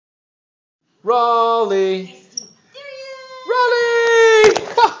Raleigh. Hey, Steve. There he is.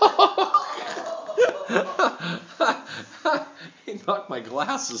 Raleigh! He knocked my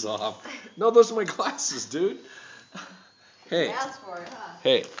glasses off. No, those are my glasses, dude. Hey. You asked for it, huh?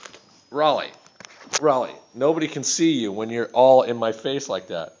 Hey, Raleigh. Raleigh, nobody can see you when you're all in my face like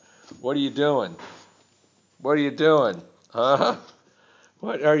that. What are you doing? What are you doing? Huh?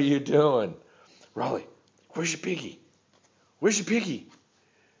 What are you doing? Raleigh, where's your piggy? Where's your piggy?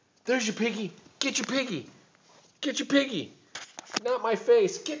 There's your piggy. Get your piggy. Get your piggy. Not my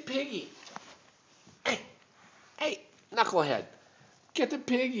face. Get piggy. Hey, hey, knucklehead. Get the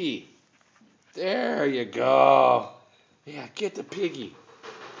piggy. There you go. Yeah, get the piggy.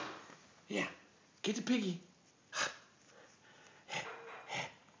 Yeah, get the piggy.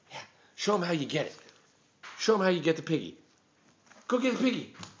 Yeah, show him how you get it. Show him how you get the piggy. Go get the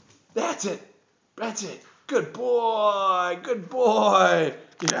piggy. That's it. That's it. Good boy. Good boy.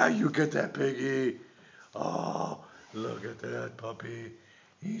 Yeah, you get that piggy. Oh, look at that puppy.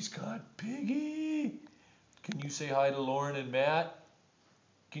 He's got piggy. Can you say hi to Lauren and Matt?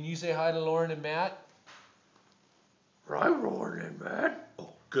 Can you say hi to Lauren and Matt? Hi, Lauren and Matt. Oh,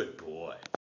 good boy.